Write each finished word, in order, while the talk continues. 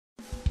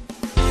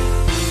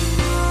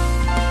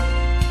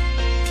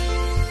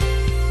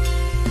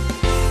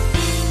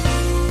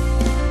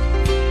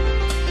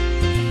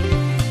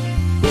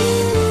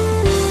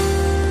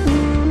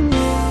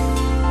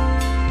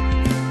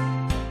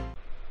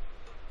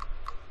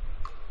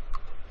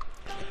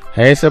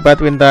Hai Sobat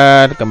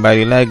Winter,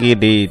 kembali lagi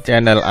di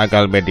channel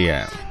Akal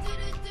Media.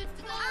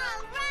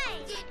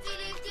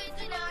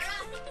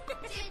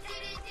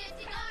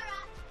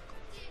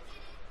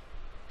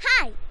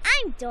 Hi,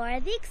 I'm Dora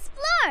the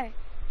Explorer,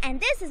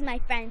 and this is my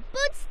friend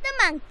Boots the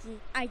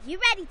Monkey. Are you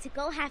ready to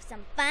go have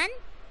some fun?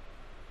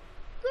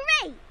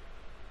 Great!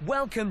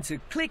 Welcome to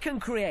Click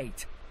and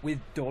Create with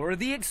Dora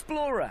the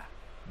Explorer.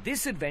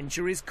 This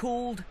adventure is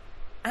called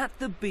At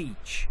the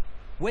Beach.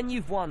 When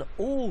you've won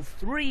all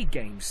 3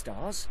 game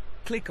stars,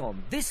 click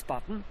on this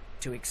button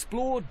to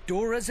explore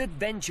Dora's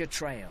adventure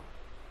trail.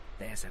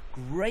 There's a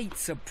great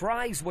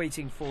surprise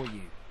waiting for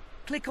you.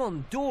 Click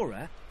on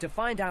Dora to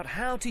find out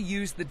how to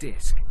use the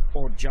disc,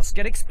 or just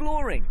get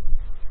exploring.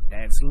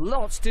 There's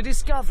lots to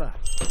discover.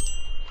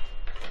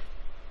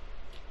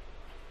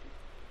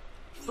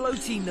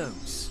 Floaty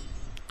notes.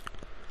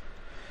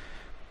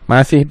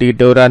 Masih di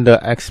Dora the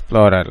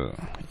Explorer.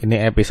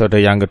 Ini episode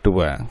yang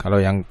kedua.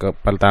 Kalau yang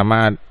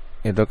pertama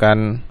itu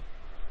kan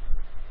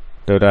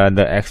Dora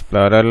the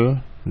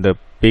Explorer The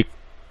Big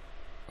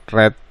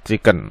Red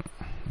Chicken.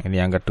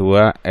 Ini yang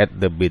kedua, At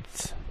the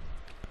Beach.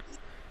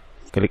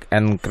 Click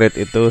and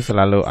Create itu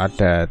selalu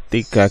ada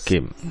 3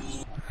 game.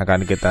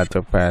 Akan kita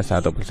coba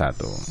satu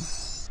persatu.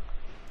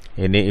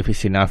 Ini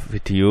original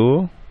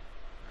video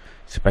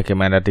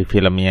sebagaimana di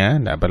filmnya,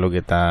 tidak perlu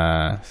kita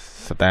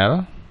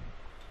setel.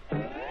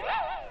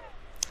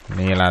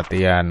 Ini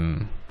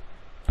latihan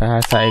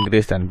bahasa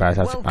Inggris dan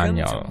bahasa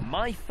Spanyol. Welcome to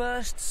my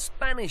first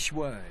Spanish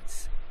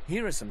words.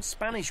 Here are some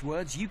Spanish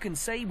words you can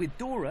say with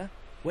Dora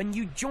when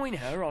you join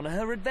her on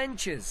her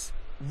adventures.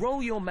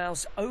 Roll your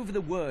mouse over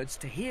the words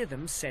to hear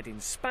them said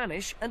in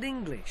Spanish and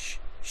English.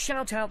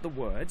 Shout out the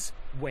words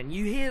when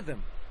you hear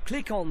them.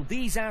 Click on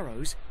these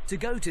arrows to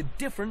go to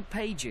different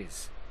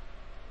pages.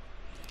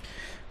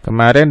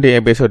 Kemarin di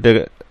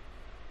episode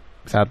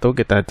 1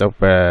 kita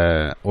coba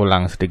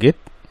ulang sedikit.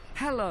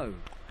 Hello.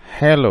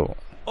 Hello.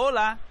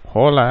 Hola.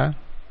 Hola.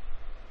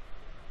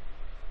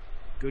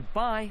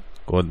 Goodbye.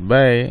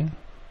 Goodbye.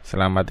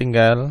 Selamat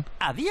tinggal.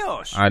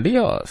 Adiós.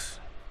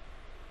 Adios.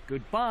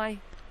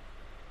 Goodbye.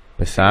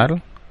 Besar.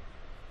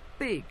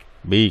 Big.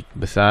 Big.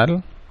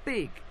 Besar.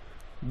 Big.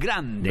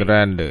 Grande.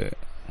 Grande.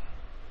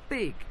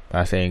 Big.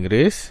 Bahasa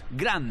Inggris.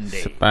 Grande.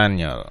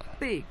 Spanyol.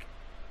 Big.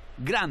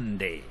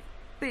 Grande.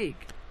 Big.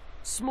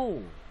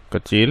 Small.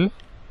 Kecil.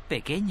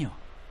 Pequeño.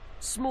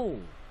 Small.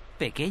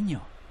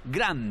 Pequeño.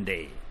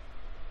 Grande.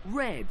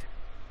 Red.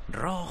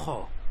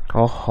 Rojo.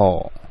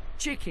 Rojo.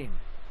 Chicken.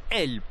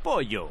 El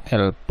pollo.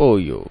 El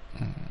pollo.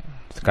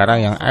 Sekarang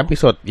yang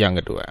episode yang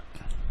kedua.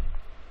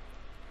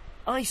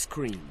 Ice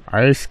cream.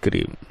 Ice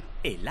cream.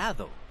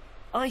 Helado.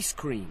 Ice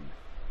cream.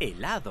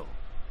 Helado.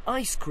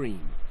 Ice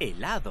cream.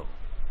 Helado.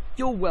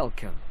 You're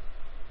welcome.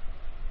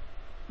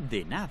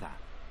 De nada.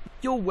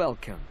 You're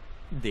welcome.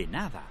 De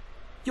nada.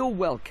 You're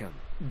welcome.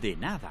 De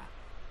nada.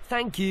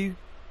 Thank you.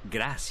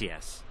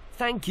 Gracias.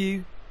 Thank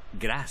you.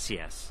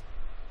 Gracias.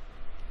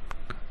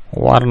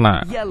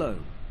 Warna.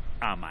 Yellow.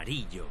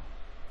 Amarillo.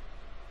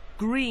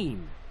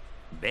 Green.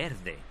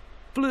 Verde.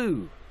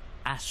 Blue.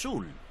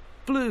 Azul.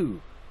 Blue.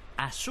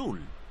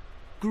 Azul.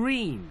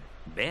 Green.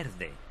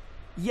 Verde.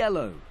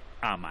 Yellow.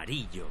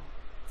 Amarillo.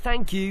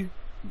 Thank you.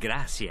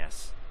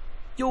 Gracias.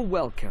 You're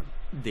welcome.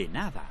 De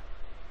nada.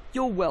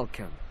 You're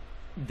welcome.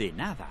 De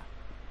nada.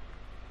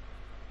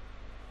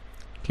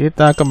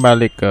 Kita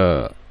kembali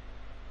ke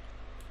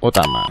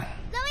utama.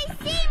 Lo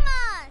hicimos!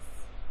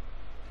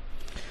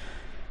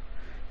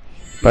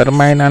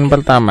 Permainan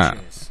pertama,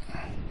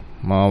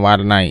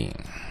 mewarnai.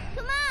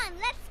 Come on,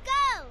 let's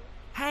go!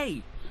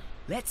 Hey,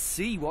 let's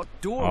see what Oh,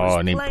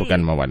 Dora's ini playing. bukan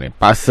mewarnai,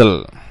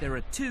 puzzle. There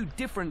are 2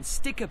 different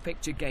sticker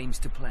picture games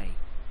to play.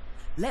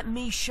 Let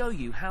me show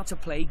you how to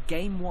play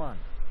game 1.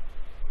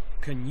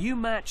 Can you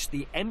match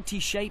the empty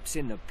shapes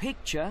in the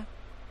picture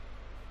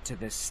to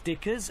the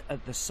stickers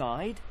at the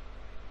side?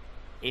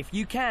 If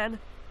you can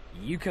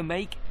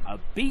make a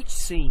beach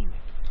scene.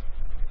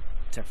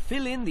 To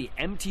fill in the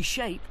empty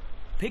shape,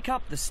 pick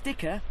up the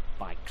sticker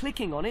by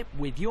clicking on it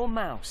with your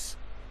mouse.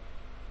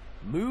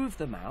 Move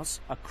the mouse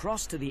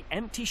across to the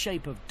empty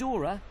shape of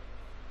Dora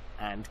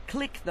and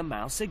click the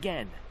mouse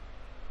again.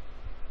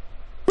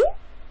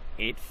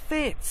 It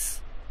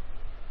fits!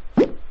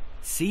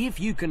 See if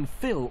you can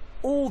fill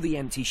all the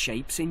empty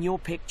shapes in your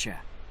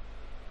picture.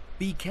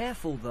 Be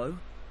careful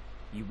though,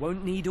 you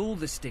won't need all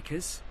the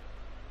stickers.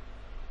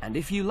 And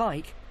if you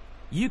like,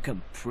 you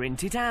can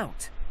print it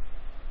out.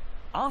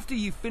 After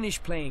you finish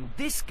playing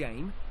this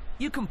game,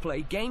 you can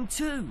play game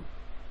 2.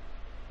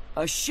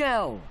 A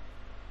shell.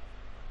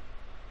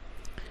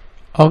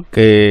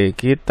 Oke,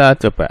 kita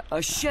coba. A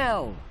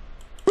shell.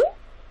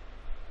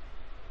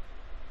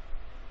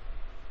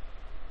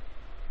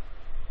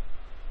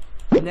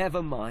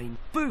 Never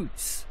mind.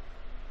 Boots.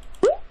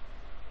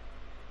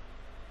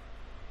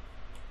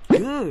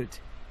 Good.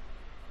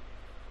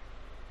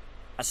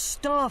 A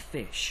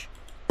starfish.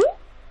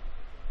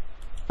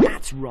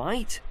 That's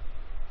right.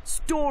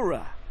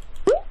 Dora.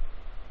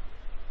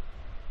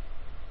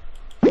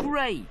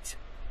 Great.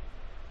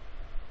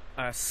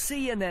 A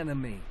sea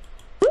anemone.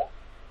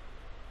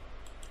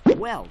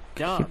 Well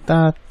done.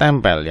 Kita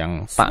tempel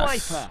yang pas.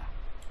 Swiper.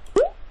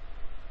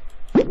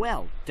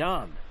 Well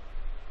done.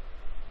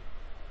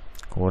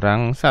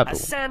 Kurang A satu.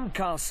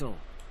 sandcastle.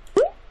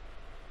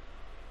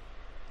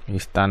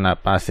 Istana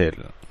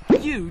pasir.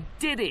 You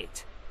did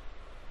it.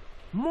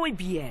 Muy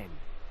bien.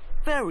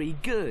 Very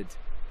good.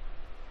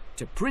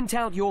 To print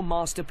out your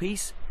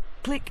masterpiece,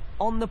 click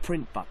on the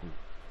print button.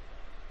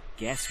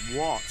 Guess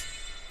what?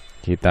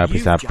 Kita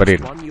You've bisa just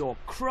print. won your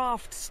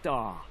craft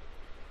star.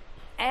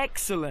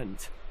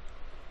 Excellent.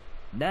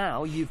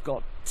 Now you've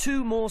got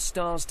 2 more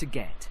stars to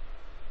get.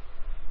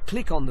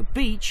 Click on the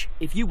beach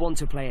if you want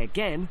to play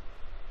again,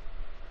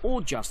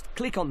 or just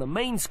click on the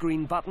main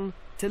screen button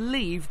to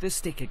leave the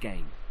sticker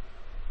game.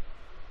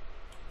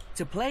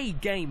 To play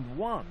game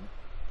 1,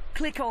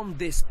 click on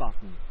this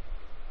button.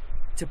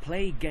 To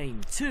play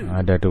game 2,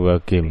 Ada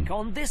 2 game. click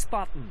on this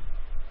button.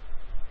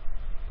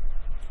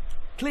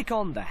 Click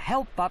on the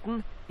help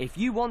button if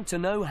you want to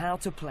know how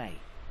to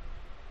play.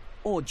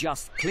 Or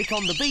just click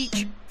on the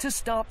beach to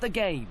start the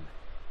game.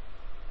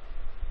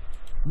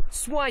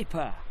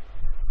 Swiper.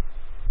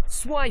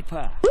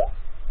 Swiper.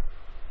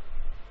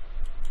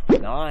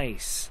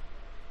 Nice.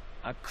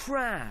 A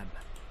crab.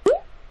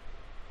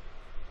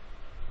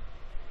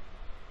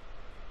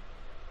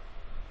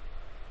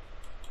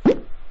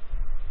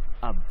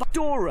 A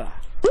Dora.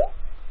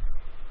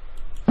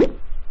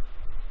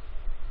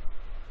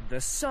 The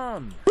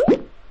sun.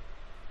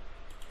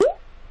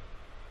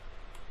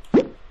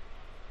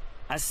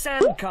 A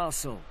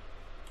sandcastle.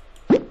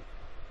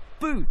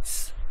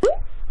 Boots.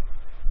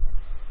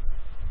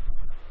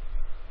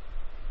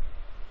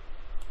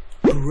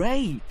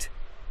 Great.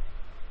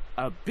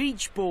 A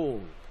beach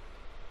ball.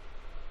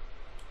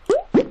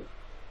 Put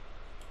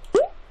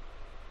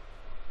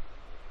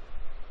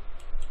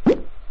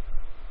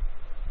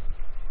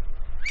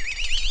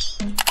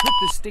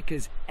the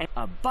stickers in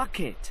a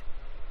bucket.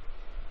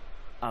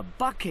 A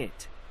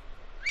bucket.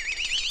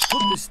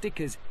 Put the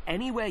stickers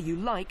anywhere you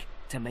like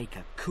to make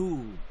a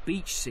cool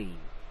beach scene.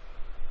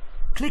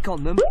 Click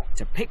on them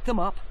to pick them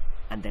up,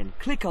 and then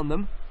click on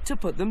them to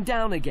put them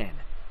down again.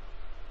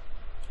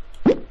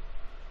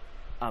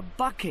 A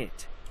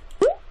bucket.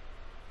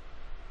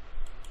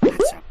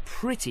 That's a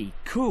pretty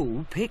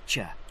cool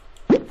picture.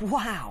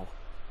 Wow,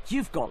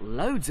 you've got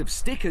loads of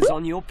stickers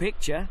on your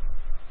picture.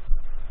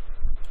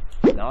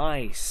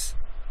 Nice.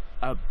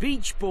 A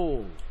beach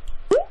ball.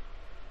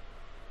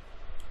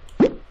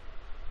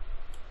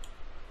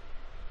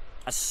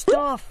 A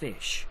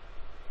starfish.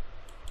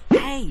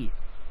 Hey,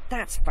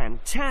 that's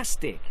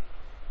fantastic.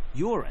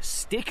 You're a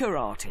sticker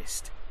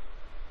artist.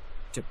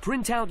 To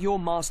print out your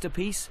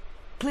masterpiece,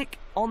 click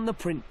on the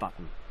print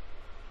button.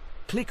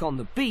 Click on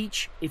the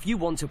beach if you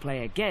want to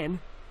play again,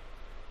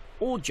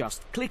 or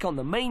just click on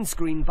the main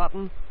screen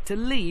button to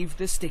leave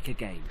the sticker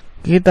game.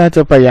 Kita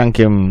coba yang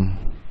game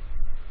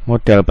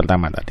model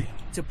pertama tadi.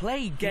 To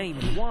play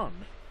game 1,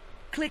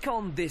 click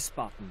on this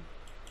button.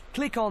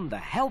 Click on the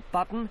help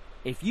button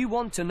if you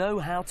want to know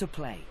how to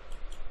play.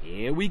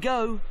 Here we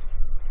go.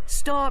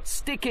 Start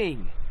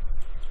sticking.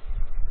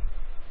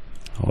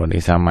 Oh,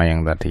 ini sama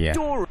yang tadi ya.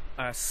 Dora,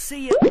 a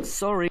sea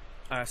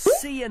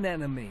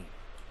anemone.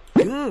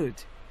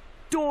 Good.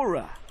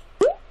 Dora.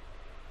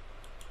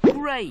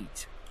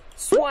 Great.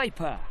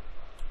 Swiper.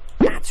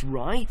 That's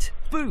right.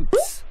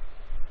 Boots.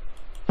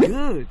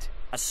 Good.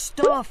 A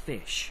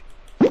starfish.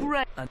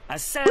 Great. A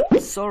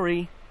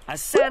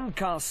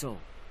sandcastle.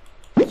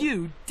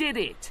 You did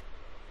it.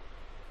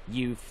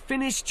 You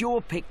finished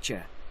your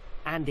picture,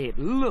 and it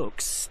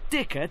looks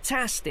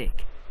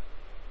sticker-tastic.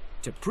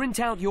 To print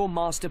out your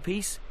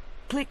masterpiece,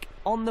 click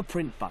on the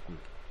print button.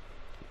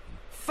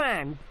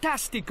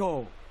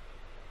 Fantastico!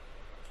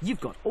 You've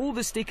got all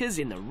the stickers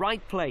in the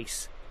right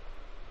place.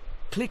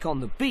 Click on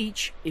the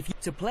beach if you...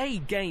 To play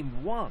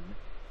game 1,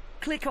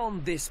 click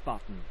on this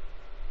button.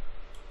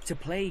 To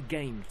play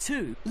game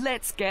 2,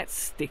 let's get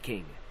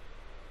sticking.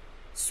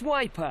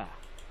 Swiper.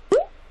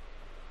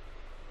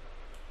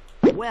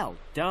 Well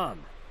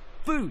done.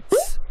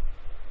 Boots.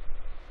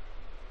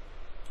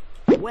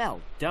 Well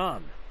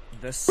done.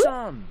 The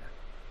sun.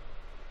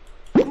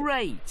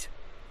 Great.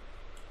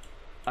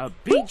 A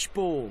beach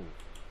ball.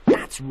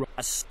 That's right.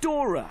 A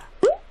Dora.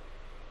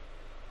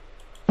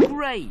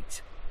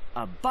 Great.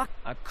 A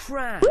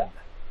crab.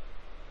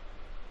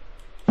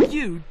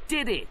 You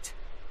did it.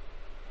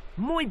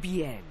 Muy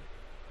bien.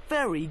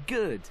 Very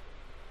good.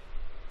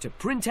 To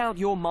print out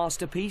your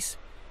masterpiece,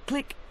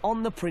 click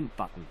on the print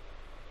button.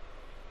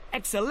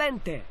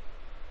 Excelente!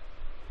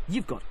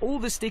 You've got all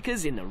the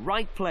stickers in the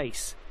right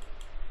place.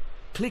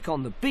 Click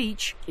on the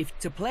beach if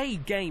to play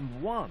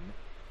game 1.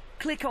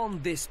 Click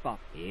on this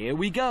button. Here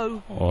we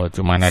go. Oh,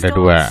 cuma ada Start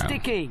 2.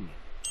 sticking.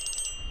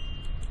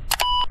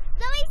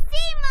 Lo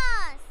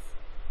hicimos!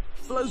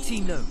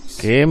 Floaty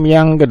notes. Game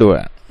yang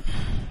kedua.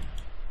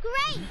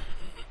 Great!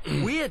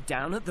 We're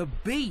down at the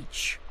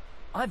beach.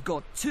 I've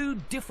got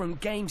 2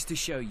 different games to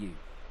show you.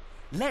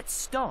 Let's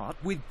start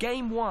with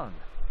game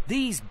 1.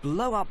 These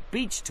blow-up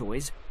beach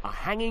toys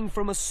are hanging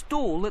from a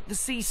stall at the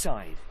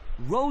seaside.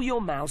 Roll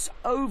your mouse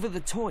over the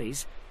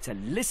toys to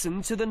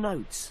listen to the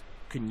notes.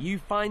 Can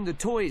you find the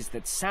toys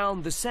that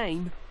sound the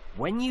same?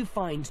 When you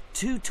find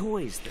two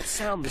toys that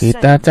sound the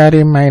Kita same,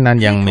 cari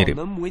mainan yang click mirip.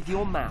 on them with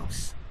your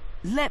mouse.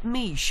 Let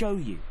me show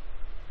you.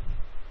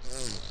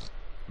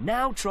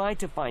 Now try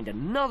to find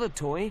another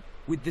toy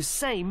with the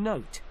same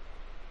note.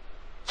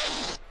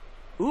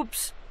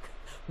 Oops,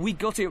 we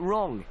got it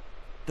wrong.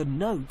 The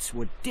notes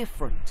were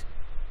different.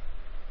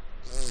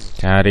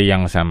 Cari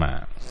yang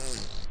sama.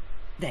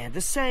 They're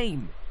the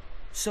same,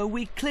 so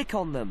we click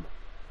on them.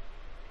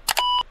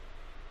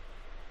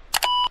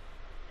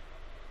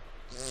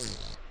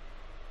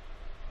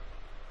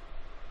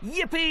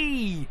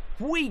 Yippee!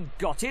 We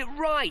got it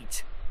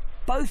right!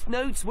 Both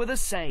notes were the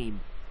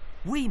same.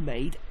 We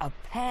made a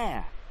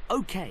pair.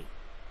 Okay,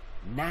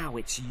 now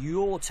it's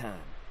your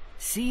turn.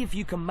 See if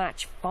you can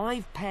match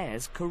 5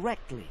 pairs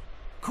correctly.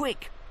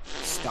 Quick,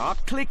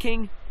 start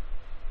clicking.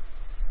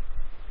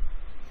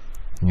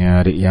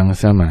 Nyari yang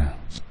sama.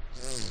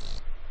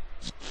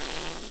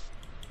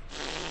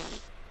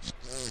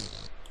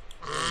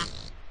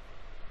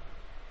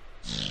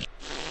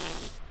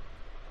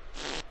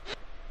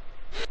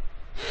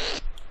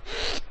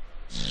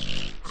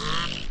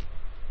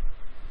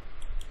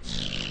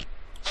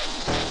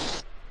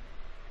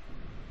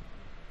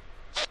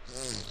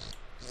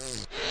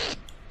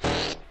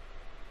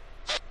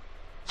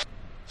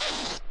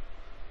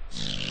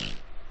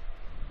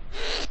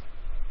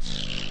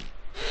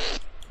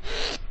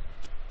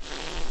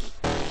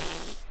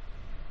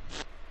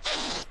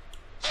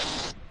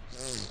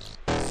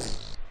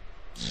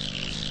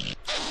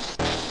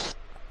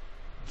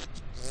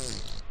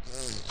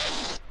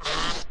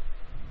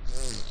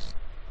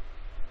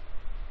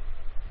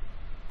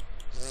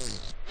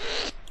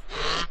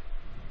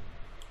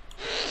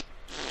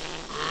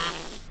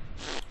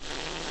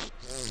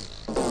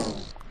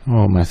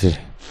 Oh, masih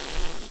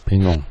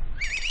bingung.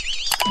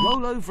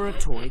 Roll over a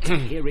toy to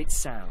hear its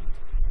sound.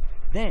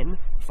 Then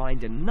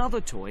find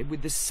another toy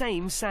with the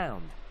same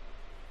sound.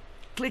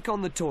 Click on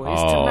the toys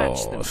to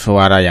match them.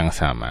 Suara yang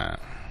sama.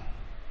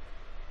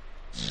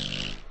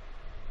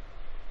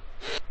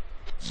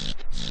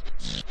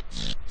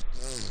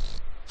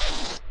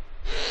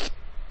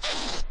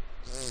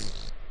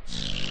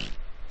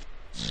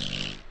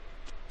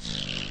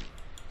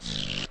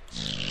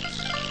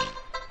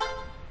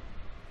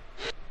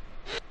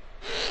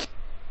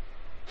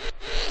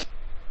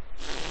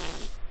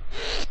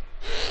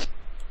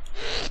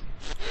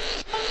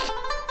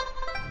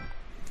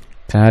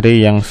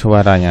 Cari yang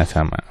suaranya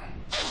sama.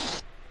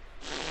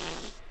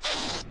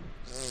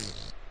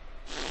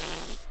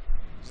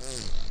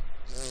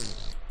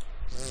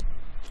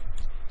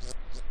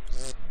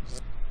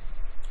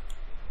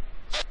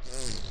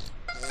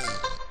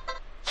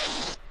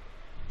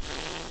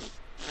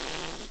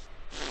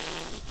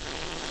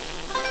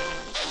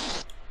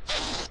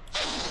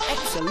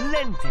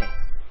 Excelente!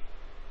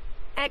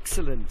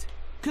 Excellent!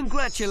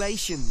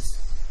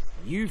 Congratulations!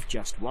 You've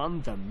just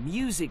won the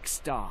Music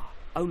Star.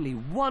 Only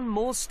one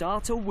more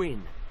star to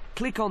win.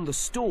 Click on the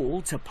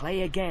stall to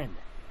play again,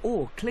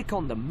 or click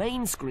on the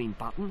main screen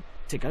button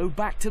to go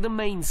back to the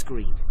main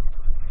screen.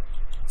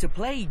 To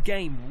play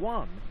game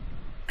 1,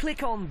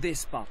 click on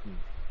this button.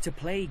 To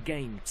play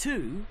game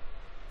 2,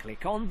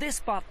 click on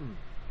this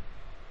button.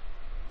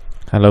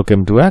 Kalau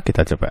game 2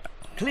 kita coba.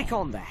 Click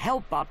on the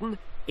help button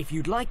if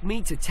you'd like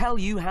me to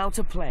tell you how to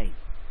play,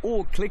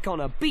 or click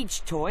on a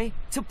beach toy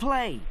to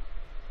play.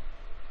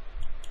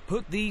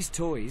 Put these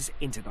toys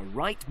into the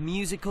right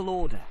musical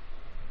order.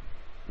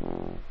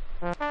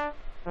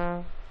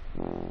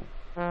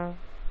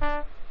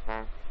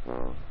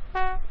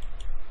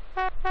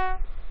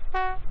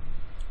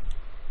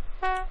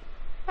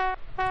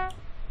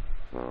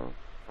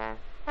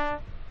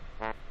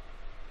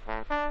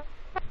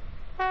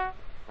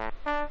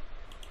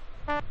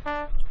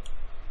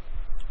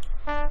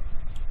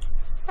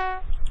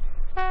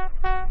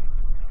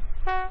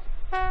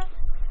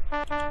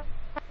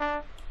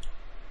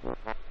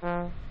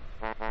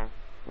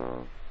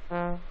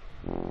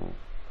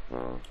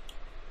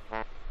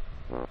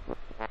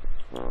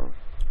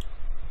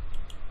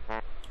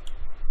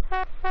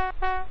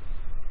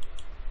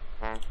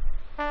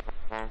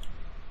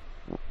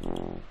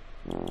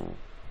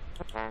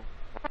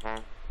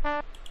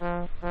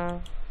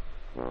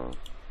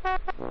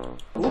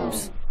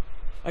 Oops.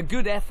 A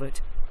good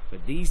effort,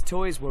 but these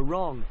toys were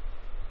wrong.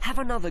 Have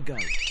another go.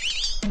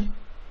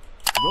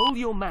 Roll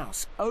your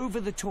mouse over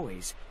the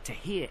toys to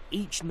hear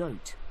each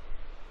note.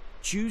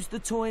 Choose the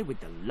toy with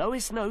the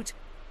lowest note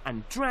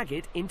and drag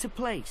it into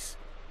place.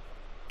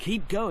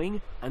 Keep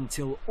going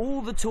until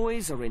all the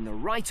toys are in the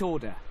right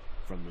order,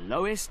 from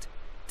lowest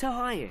to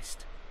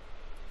highest.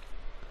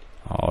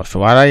 Oh,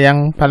 suara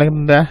yang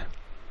paling rendah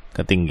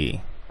ke tinggi.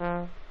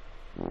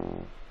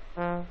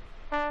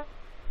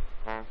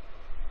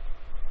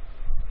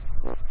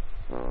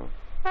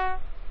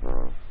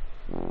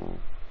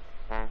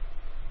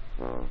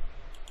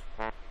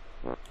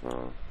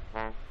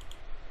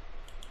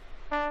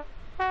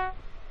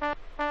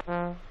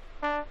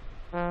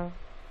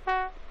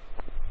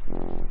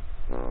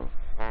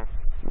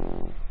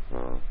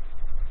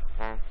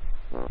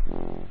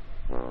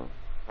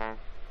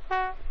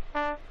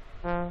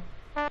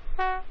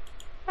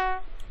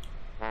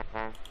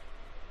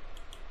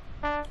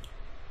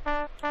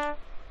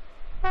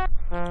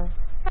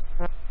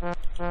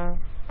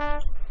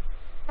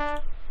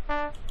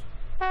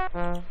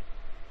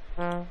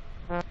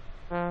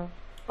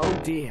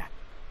 dear,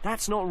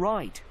 that's not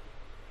right.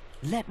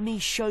 Let me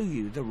show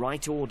you the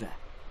right order.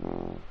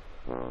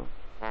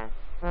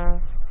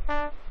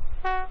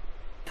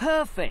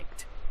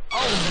 Perfect!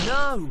 Oh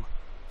no!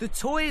 The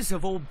toys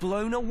have all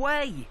blown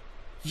away.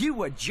 You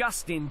were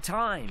just in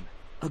time.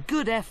 A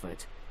good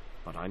effort,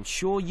 but I'm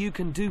sure you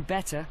can do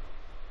better.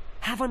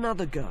 Have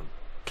another go.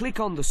 Click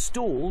on the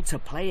stall to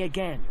play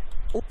again.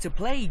 Or to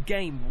play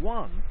game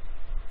 1,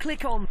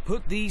 click on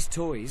Put these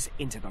toys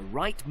into the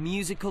right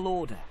musical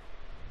order.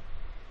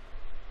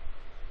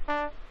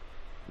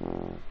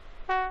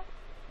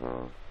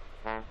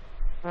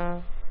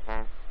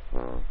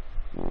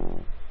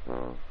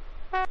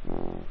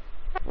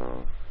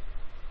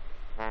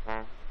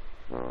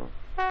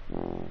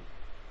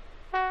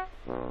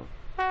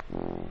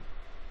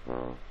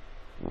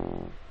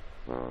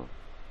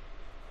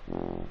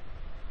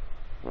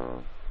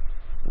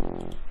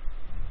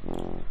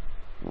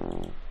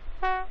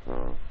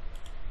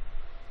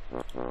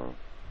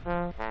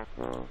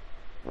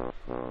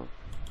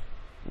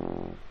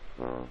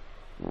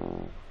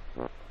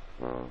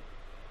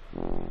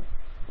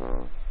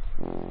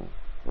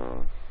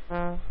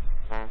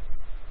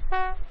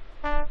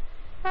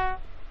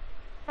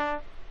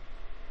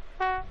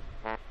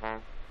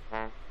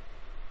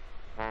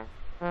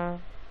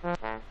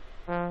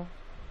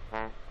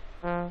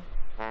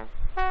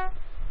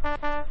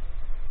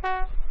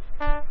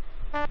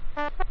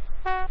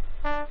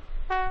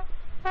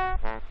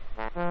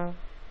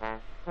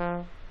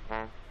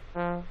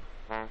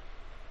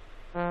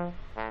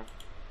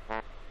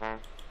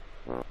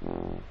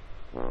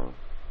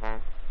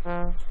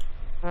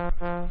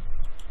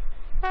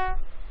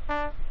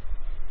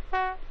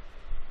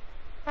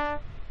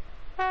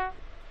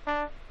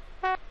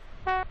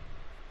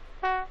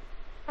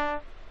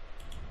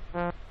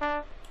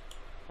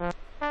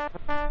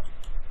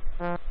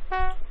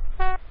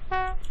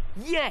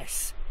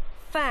 Yes!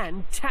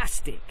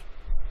 Fantastic!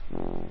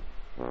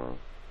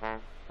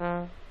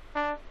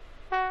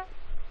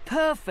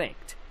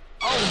 Perfect!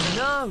 Oh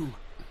no!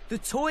 The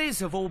toys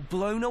have all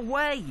blown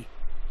away.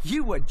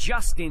 You were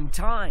just in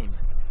time.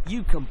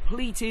 You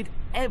completed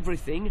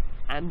everything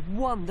and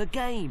won the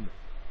game.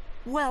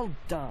 Well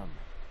done.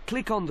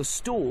 Click on the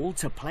stall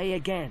to play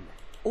again.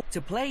 Or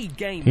to play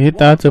game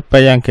Kita 1, coba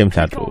yang game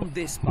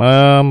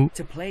 1.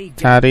 to play game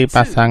Mencari 2.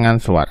 pasangan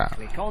suara.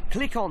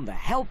 Click on the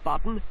help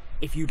button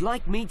if you'd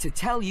like me to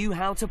tell you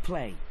how to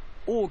play.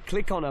 Or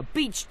click on a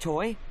beach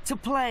toy to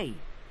play.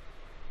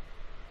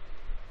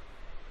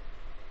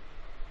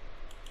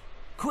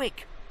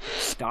 Quick,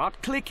 start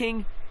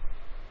clicking.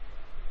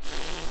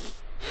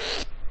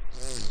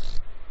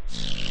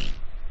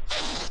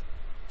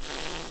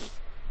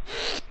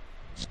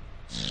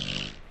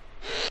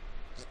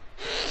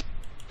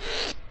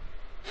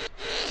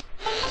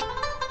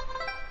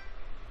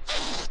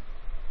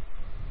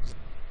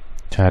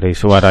 Cari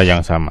suara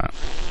yang sama.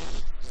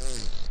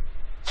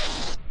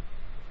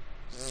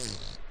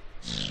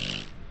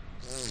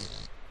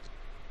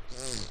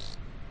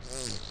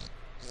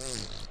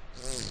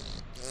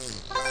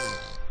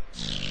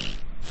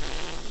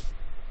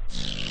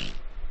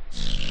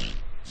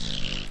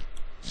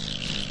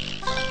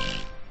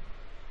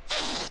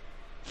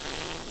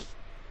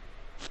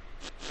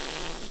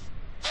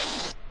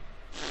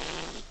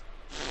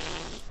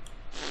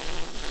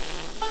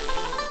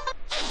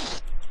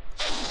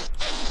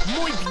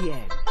 Muy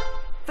bien.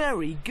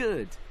 Very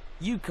good.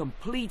 You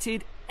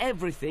completed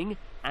everything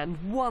and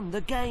won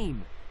the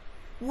game.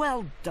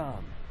 Well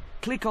done.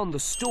 Click on the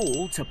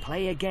stall to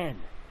play again.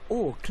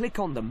 Or click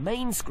on the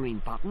main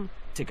screen button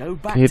to go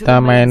back to Kita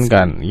the main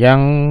mainkan screen.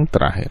 yang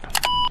terakhir.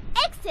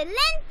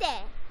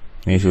 Excelente!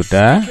 Ini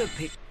sudah. Sticker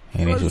pick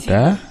Ini floating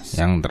sudah house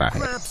yang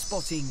terakhir. crab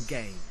spotting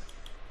game.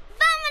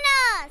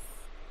 Vámonos!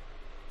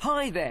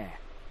 Hi there.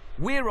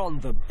 We're on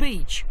the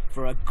beach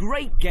for a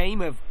great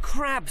game of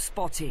crab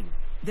spotting.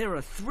 There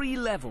are 3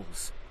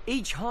 levels,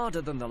 each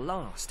harder than the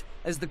last,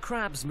 as the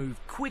crabs move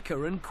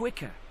quicker and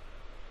quicker.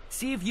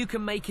 See if you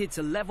can make it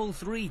to level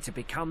 3 to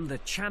become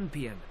the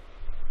champion.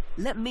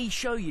 Let me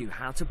show you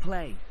how to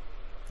play.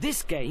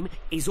 This game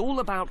is all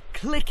about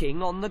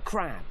clicking on the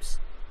crabs.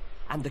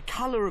 And the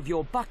colour of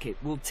your bucket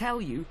will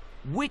tell you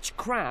which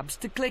crabs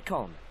to click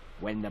on.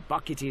 When the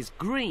bucket is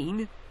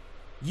green,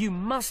 you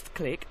must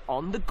click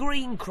on the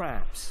green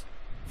crabs.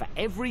 For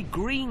every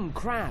green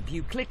crab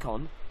you click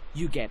on,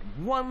 you get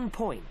 1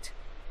 point.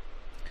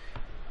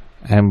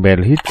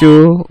 Ember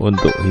hijau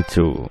untuk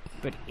hijau.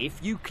 But if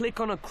you click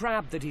on a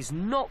crab that is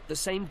not the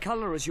same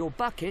colour as your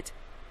bucket,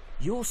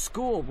 your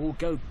score will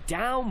go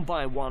down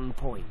by 1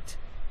 point.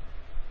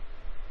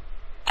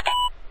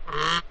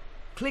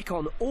 Click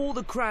on all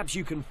the crabs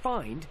you can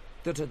find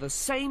that are the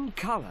same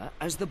colour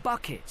as the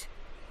bucket.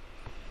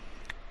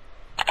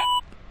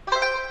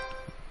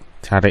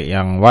 Cari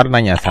yang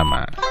warnanya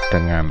sama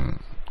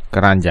dengan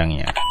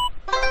keranjangnya.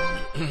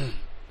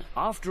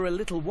 After a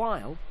little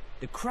while,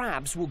 the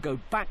crabs will go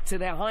back to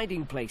their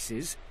hiding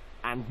places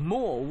and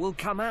more will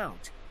come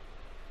out.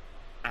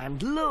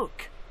 And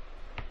look!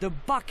 The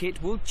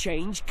bucket will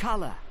change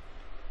colour.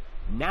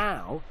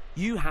 Now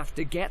you have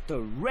to get the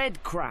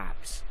red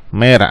crabs.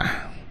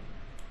 Merah.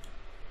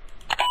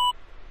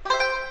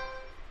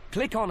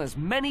 Click on as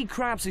many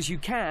crabs as you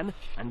can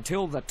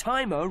until the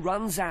timer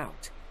runs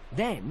out.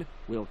 Then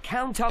we'll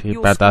count up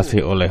your Dibatasi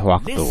score. oleh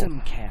waktu.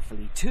 Listen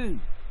carefully too.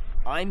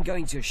 I'm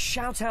going to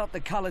shout out the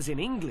colors in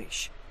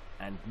English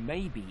and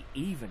maybe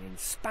even in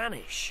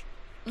Spanish.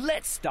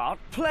 Let's start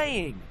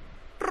playing.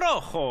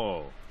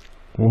 Rojo.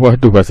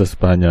 Waduh, bahasa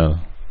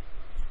Spanyol.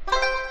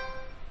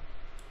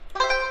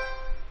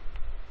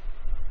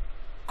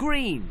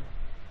 Green.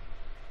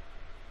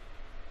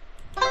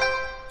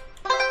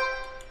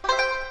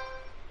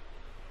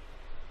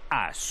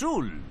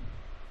 Azul.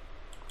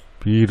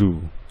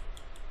 Biru.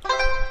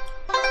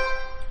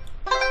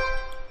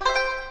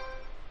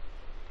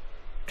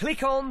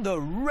 Click on the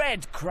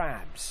red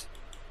crabs.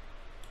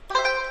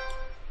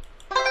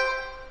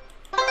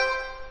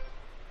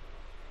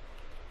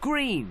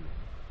 Green.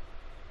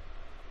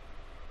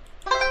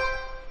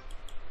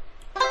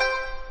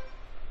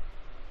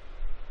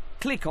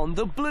 Click on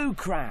the blue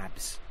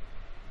crabs.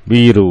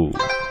 Biru.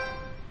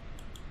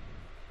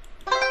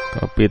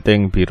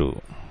 Kepiting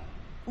biru.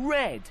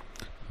 Red.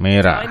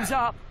 Merah. Time's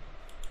up.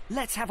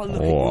 Let's have a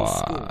look at your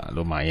score. Wah,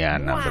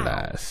 lumayan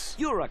Wow,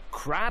 16. you're a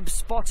crab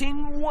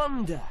spotting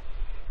wonder.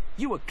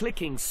 You were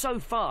clicking so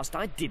fast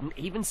I didn't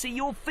even see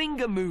your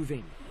finger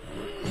moving.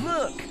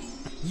 Look,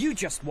 you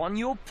just won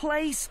your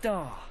play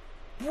star.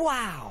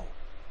 Wow,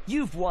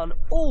 you've won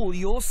all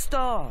your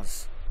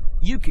stars.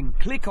 You can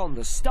click on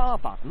the star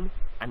button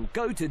and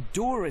go to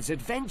Dora's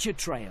adventure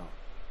trail.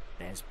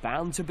 There's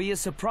bound to be a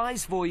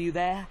surprise for you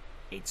there.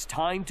 It's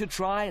time to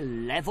try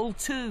level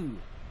 2.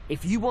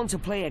 If you want to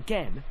play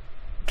again,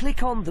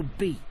 click on the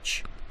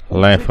beach.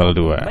 Level Click on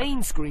the 2.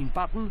 main screen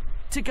button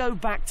to go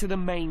back to the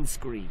main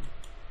screen.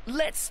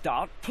 Let's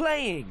start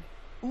playing.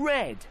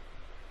 Red.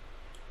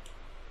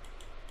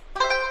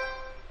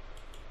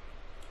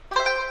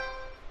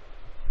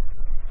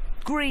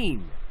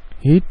 Green.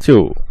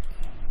 Hijau.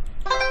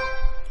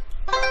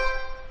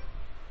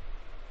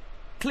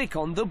 Click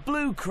on the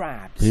blue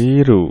crabs.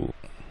 Biru.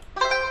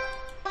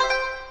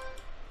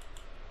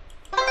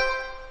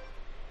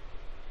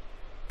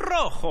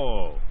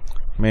 Rojo.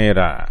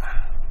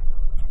 Merah.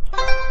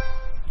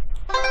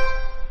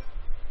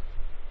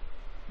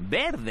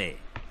 Verde.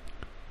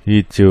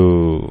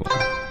 Hijau.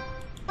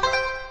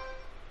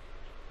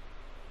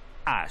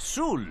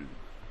 Azul.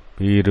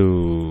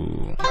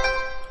 Biru.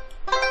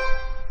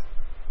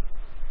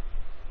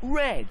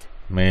 Red.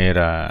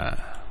 Merah.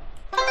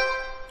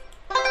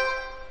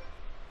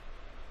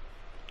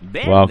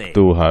 Verde.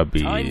 Waktu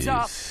Time's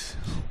up. habis.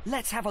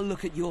 Let's have a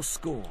look at your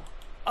score.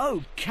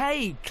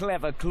 Okay,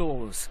 clever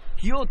claws.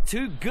 You're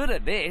too good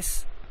at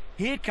this.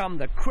 Here come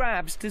the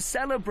crabs to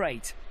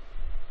celebrate.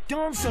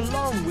 Dance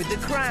along with the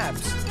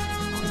crabs.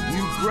 Are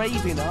you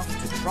brave enough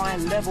to try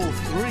level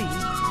 3?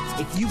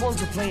 If you want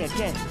to play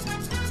again,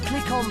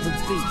 click on the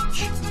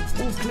beach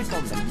or click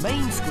on the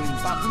main screen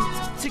button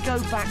to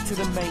go back to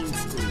the main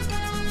screen.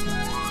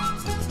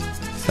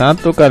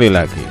 Satu kali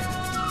lagi.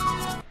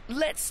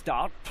 Let's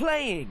start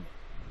playing.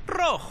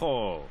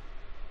 Rojo.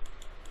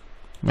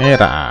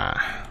 Merah.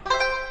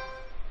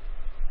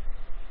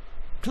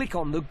 Click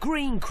on the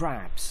green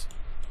crabs.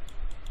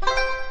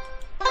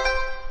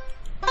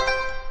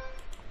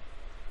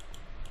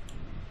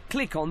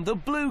 Click on the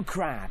blue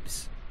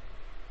crabs.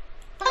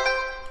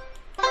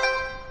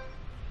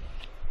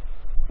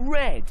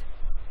 Red.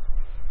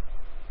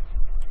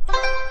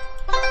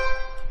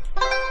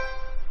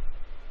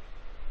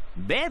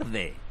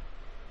 Verde.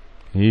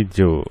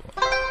 Hijau.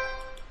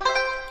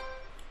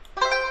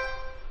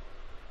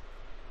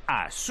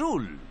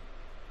 Azul.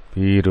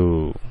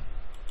 Biru.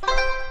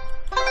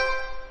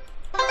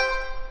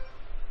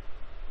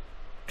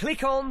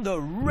 Click on the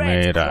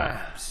red Merah.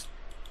 crabs.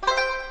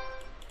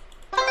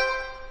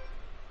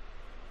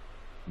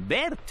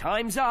 Verde.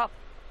 Time's up.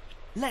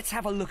 Let's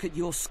have a look at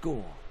your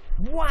score.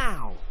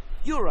 Wow,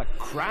 you're a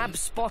crab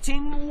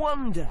spotting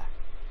wonder.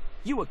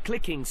 You were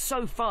clicking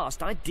so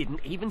fast I didn't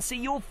even see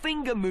your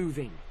finger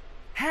moving.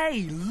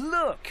 Hey,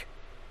 look!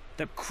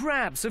 The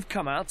crabs have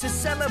come out to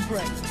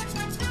celebrate.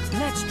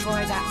 Let's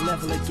try that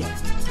level again.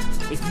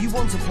 If you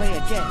want to play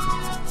again,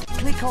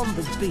 click on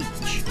the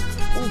beach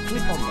or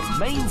click on the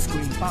main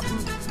screen button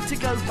to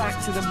go back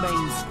to the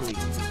main screen.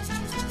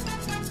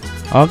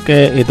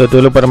 Oke, itu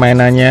dulu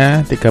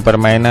permainannya. 3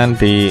 permainan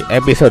di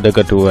episode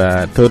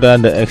kedua Dora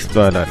the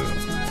Explorer,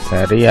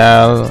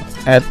 serial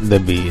at the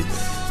beach.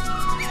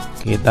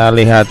 Kita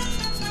lihat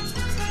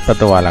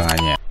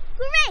petualangannya.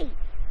 Great!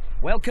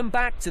 Welcome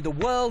back to the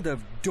world of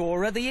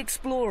Dora the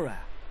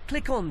Explorer.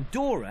 Click on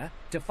Dora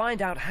to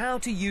find out how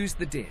to use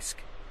the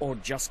disc, or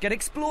just get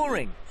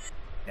exploring.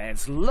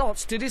 There's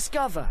lots to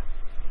discover.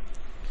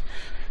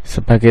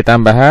 Sebagai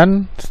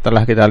tambahan,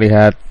 setelah kita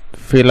lihat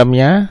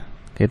filmnya,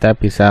 kita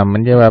bisa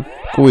menjawab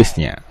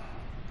kuisnya.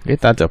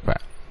 Kita coba.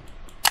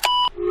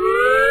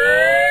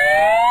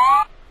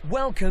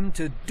 Welcome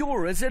to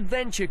Dora's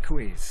Adventure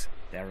Quiz.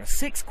 There are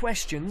 6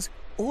 questions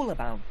all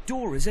about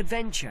Dora's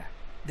adventure.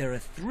 There are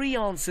 3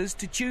 answers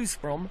to choose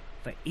from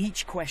for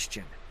each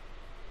question.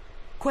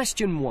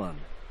 Question 1.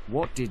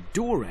 What did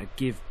Dora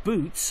give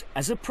Boots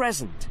as a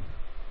present?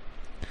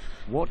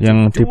 What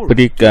Yang did Dora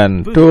diberikan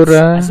give Boots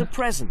Dora as a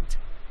present?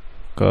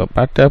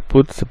 kepada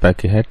Boots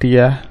sebagai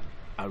hadiah.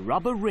 A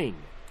rubber ring.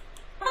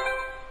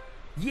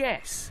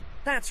 Yes,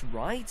 that's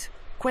right.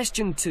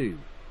 Question 2.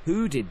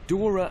 Who did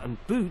Dora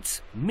and Boots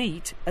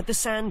meet at the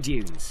sand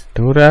dunes?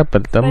 Dora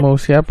bertemu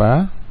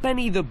siapa?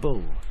 Benny the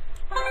Bull.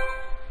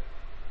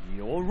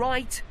 You're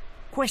right.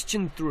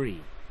 Question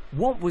 3.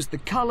 What was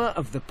the color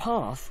of the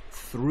path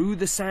through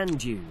the sand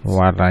dunes?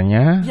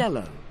 Warnanya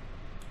Yellow.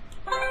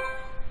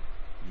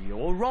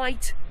 You're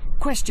right.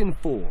 Question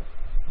 4.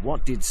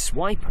 What did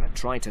Swiper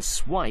try to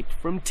swipe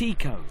from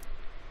Tico?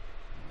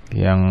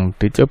 yang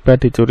dicoba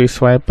dicuri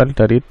Swiper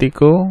dari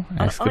Tico,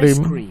 An es ice krim.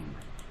 cream.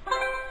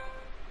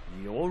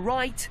 You're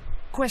right.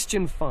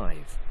 Question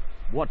 5.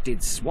 What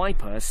did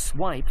Swiper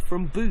swipe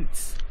from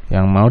Boots?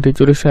 Yang mau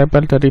dicuri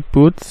Swiper dari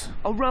Boots,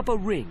 A rubber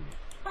ring.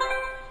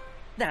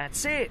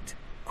 That's it.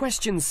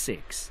 Question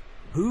 6.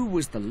 Who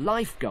was the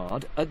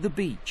lifeguard at the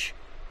beach?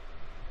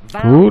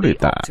 Val the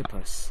Gurita.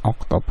 octopus.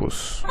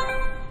 Oktopus.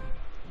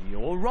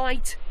 You're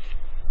right.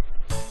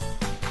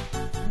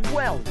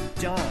 Well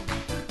done.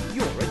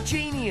 You're a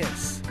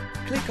genius.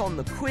 Click on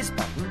the quiz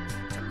button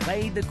to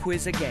play the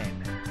quiz again.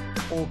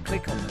 Or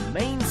click on the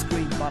main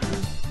screen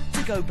button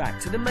to go back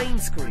to the main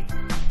screen.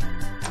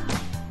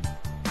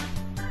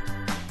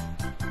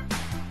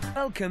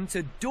 Welcome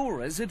to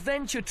Dora's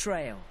Adventure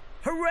Trail.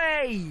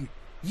 Hooray!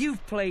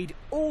 You've played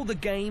all the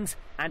games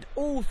and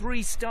all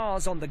 3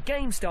 stars on the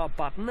Game Start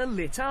button are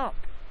lit up.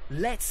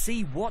 Let's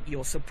see what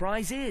your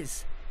surprise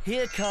is.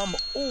 Here come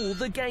all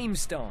the Game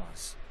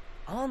Stars.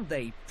 Aren't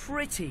they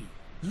pretty?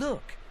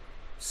 Look,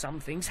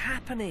 something's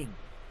happening.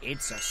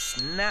 It's a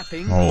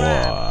snapping crab.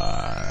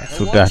 Wah, Better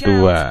sudah watch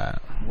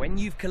out. 2. When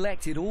you've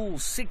collected all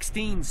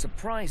 16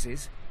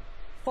 surprises,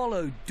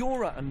 follow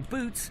Dora and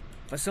Boots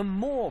for some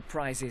more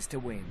prizes to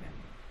win.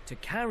 To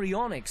carry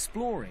on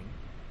exploring,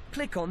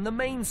 click on the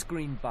main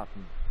screen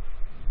button.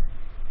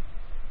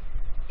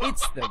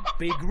 It's the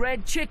Big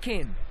Red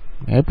Chicken.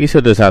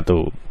 Episode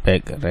 1,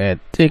 Big Red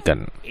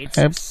Chicken. It's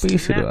a Episode 2.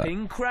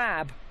 snapping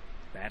crab.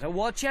 Better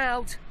watch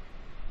out.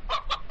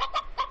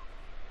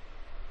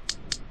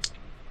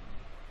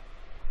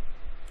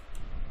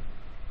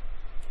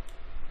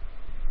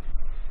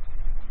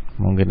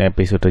 Mungkin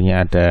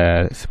episodenya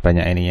ada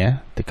sebanyak ini ya,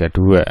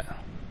 32.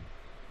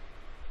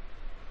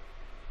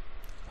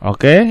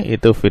 Oke,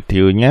 itu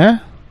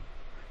videonya.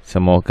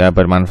 Semoga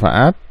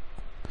bermanfaat.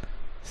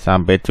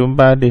 Sampai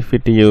jumpa di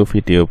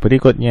video-video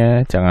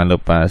berikutnya. Jangan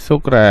lupa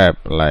subscribe,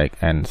 like,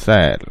 and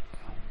share.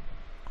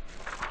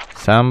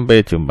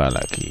 Sampai jumpa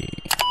lagi.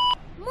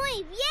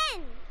 Muy bien.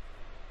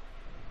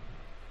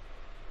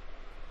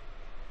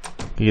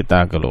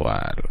 Kita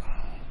keluar.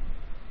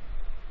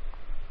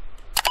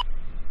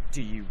 Do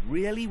you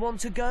really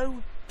want to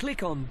go? Click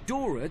on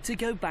Dora to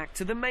go back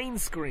to the main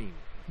screen.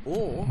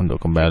 Or Untuk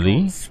click kembali.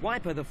 on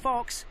Swiper the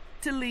Fox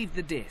to leave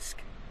the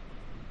disc.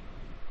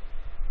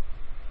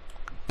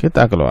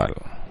 Kita keluar.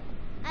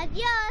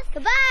 Adios.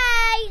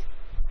 Goodbye.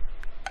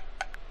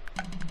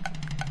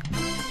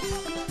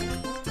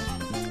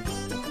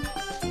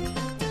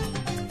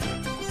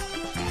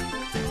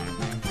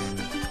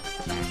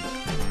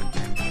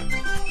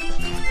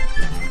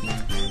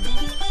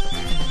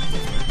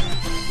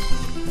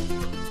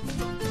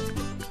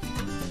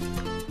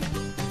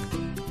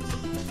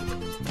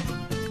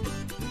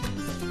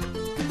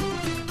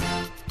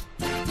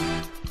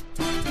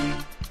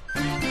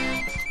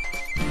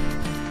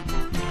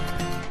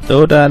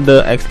 Dora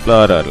the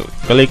Explorer.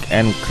 Click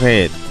and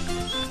create.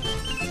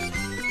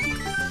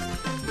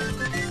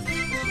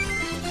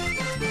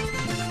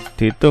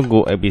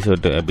 Ditunggu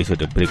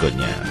episode-episode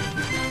berikutnya.